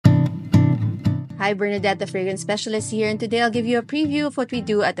Hi, Bernadette, the Fragrance Specialist here, and today I'll give you a preview of what we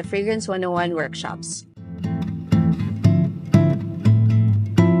do at the Fragrance 101 Workshops.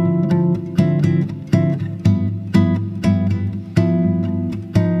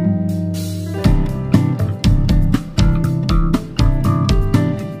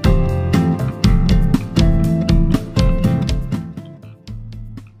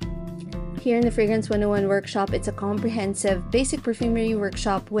 Here in the Fragrance 101 Workshop, it's a comprehensive basic perfumery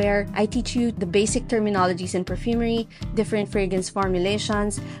workshop where I teach you the basic terminologies in perfumery, different fragrance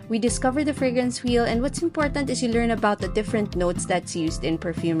formulations, we discover the fragrance wheel, and what's important is you learn about the different notes that's used in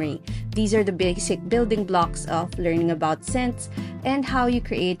perfumery. These are the basic building blocks of learning about scents and how you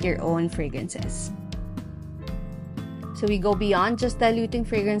create your own fragrances. So we go beyond just diluting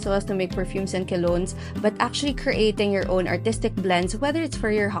fragrance oils to make perfumes and colognes, but actually creating your own artistic blends, whether it's for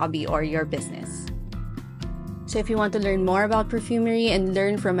your hobby or your business. So if you want to learn more about perfumery and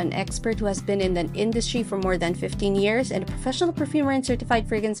learn from an expert who has been in the industry for more than 15 years and a professional perfumer and certified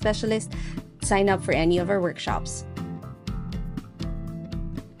fragrance specialist, sign up for any of our workshops.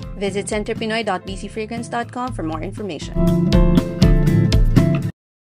 Visit centerpinoy.bcfragrance.com for more information.